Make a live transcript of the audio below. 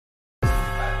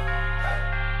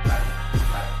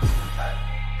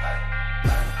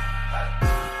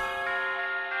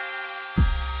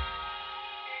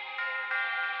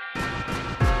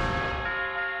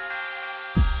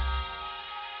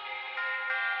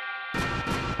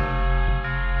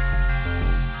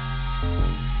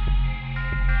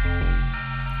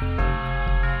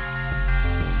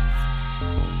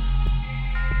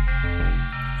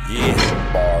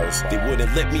They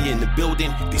wouldn't let me in the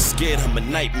building. They scared I'm a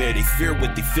nightmare. They fear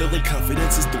what they feeling.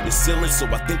 Confidence is through the ceiling. So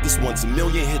I think this one's a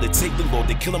million. Here to take the Lord.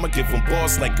 They kill him. I give them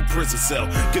bars like a prison cell.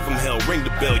 Give them hell. Ring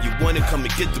the bell. You want it? Come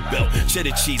and get the belt.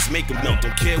 Cheddar cheese. Make them melt.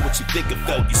 Don't care what you think of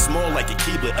felt. You small like a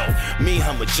Keebler elf. Me,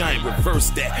 I'm a giant. Reverse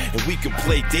that. And we can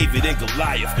play David and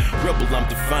Goliath. Rebel, I'm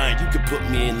defiant. You can put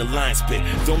me in the lion's pit.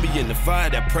 Throw me in the fire.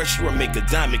 That pressure will make a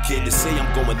diamond kid. To say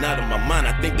I'm going out of my mind,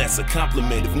 I think that's a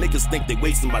compliment. If niggas think they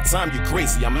wasting my time, you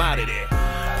crazy, I'm out of there.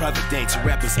 Private danger,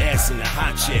 rappers ass in a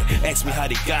hot chair. Ask me how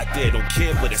they got there, don't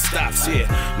care, but it stops here.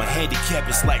 My handicap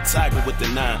is like Tiger with the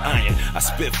 9-iron. I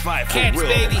spit fire for Cats, real,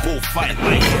 baby. bullfight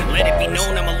like Let it be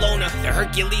known I'm a loner, the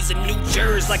Hercules of New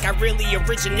Jersey. Like I really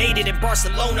originated in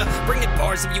Barcelona. Bring the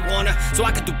bars if you wanna, so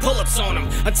I can do pull-ups on him.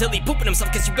 Until he pooping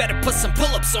himself, cause you better put some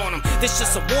pull-ups on him. This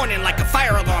just a warning, like a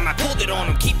fire alarm, I pulled it on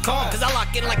him. Keep calm, cause I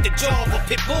lock in like the jaw of a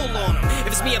pit bull on him.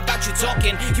 If it's me about you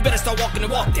talking, you better start walking the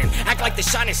walk then. Act like the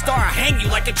shining star, I hang you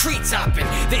like a tree topping.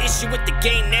 The issue with the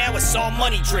game now is all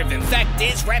money driven. Fact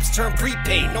is, raps turn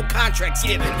prepaid, no contracts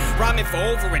given. Rhyming for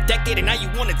over a decade and now you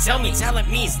wanna tell me talent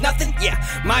means nothing? Yeah,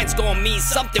 mine's gonna mean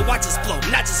something. Watch us flow,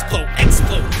 not just flow,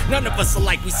 explode. None of us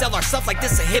alike, we sell our stuff like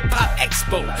this a hip-hop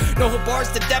expo. Know who bars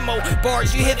the demo?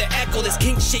 Bars, you hear the echo. This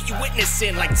king shit you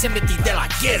witnessing like Timothy De La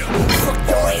Ghetto. Fuck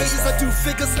your haters, I do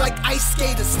figures like ice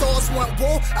skaters. Stars want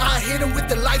war, I hit them with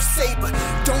the lifesaver.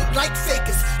 Don't like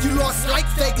fakers, you lost like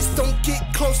Vegas. Don't get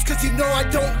close cause you know I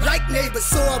don't like neighbors.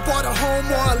 So I bought a home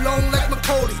all alone like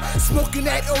Macaulay. Smoking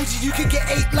that OG, you can get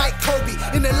 8 like Kobe.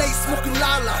 In LA smoking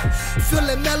Lala,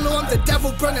 feeling mellow, I'm the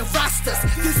devil burning rosters.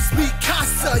 This is me,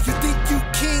 Casa. You think you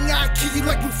king, I kill you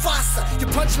like Mufasa. Your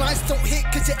punchlines don't hit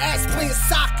cause your ass playing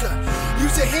soccer.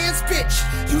 Use your hands, bitch,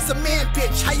 use a man,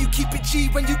 bitch. How you keep it G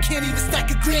when you can't even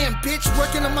stack a gram, bitch?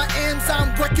 Working on my ends,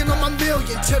 I'm working on my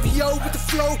million. Terrio with the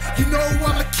flow, you know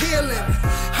I'm a killin'.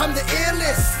 I'm the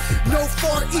illest, no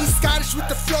Far East Scottish with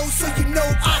the flow, so you know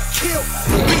I kill.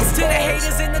 Peace to the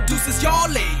haters and the deuces y'all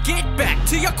lay. Get back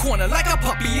to your corner like a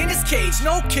puppy in his cage.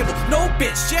 No kibble, no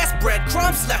bitch, just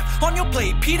breadcrumbs left on your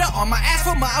plate. Peter on my ass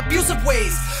for my abusive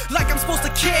ways. Like I'm supposed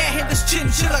to care, him this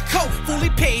chinchilla coat fully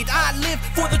paid. I live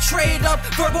for the trade of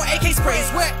verbal AK sprays.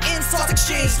 Where insults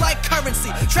exchange like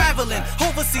currency. Traveling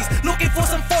overseas, looking for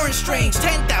some foreign strange.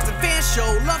 10,000 fans show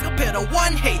love compared to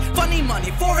one hate. Funny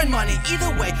money, foreign money, either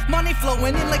way. Money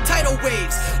flowing in like tidal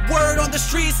waves. Word on the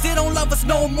streets, they don't love us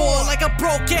no more. Like a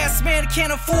broke ass man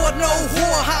can't afford no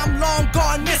whore. I'm long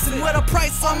gone missing with a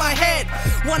price on my head.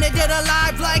 Wanted dead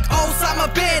alive like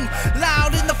Osama bin.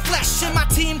 Loud in the flesh and my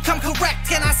team come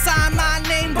correct. And I sign my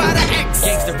name by the X.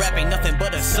 Gangsta rap ain't nothing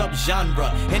but a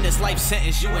subgenre. In this life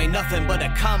sentence, you ain't nothing but a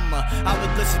comma. I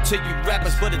would listen to you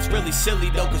rappers, but it's really silly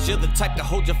though, cause you're the type to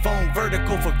hold your phone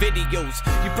vertical for videos.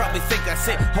 You probably think I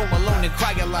sit home alone and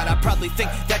cry a lot. I probably think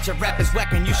that your rap is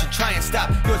whack and you should try and stop.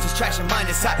 Yours is trash and mine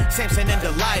is hot, Samson and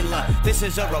Delilah. This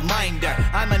is a reminder,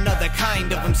 I'm another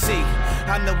kind of MC.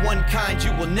 I'm the one kind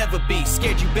you will never be.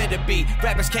 Scared you better be,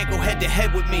 rappers can't go head to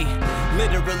head with me.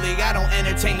 Literally, I don't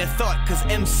entertain the thought, cause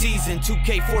MCs in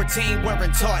 2K14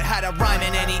 weren't taught how to rhyme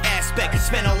in any aspect.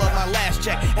 Spent all of my last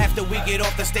check, after we get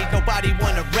off the stage nobody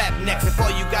wanna rap next. If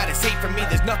all you got is hate for me,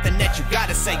 there's nothing that you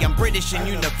gotta say. I'm British in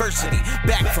university,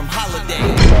 back from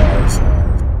holiday.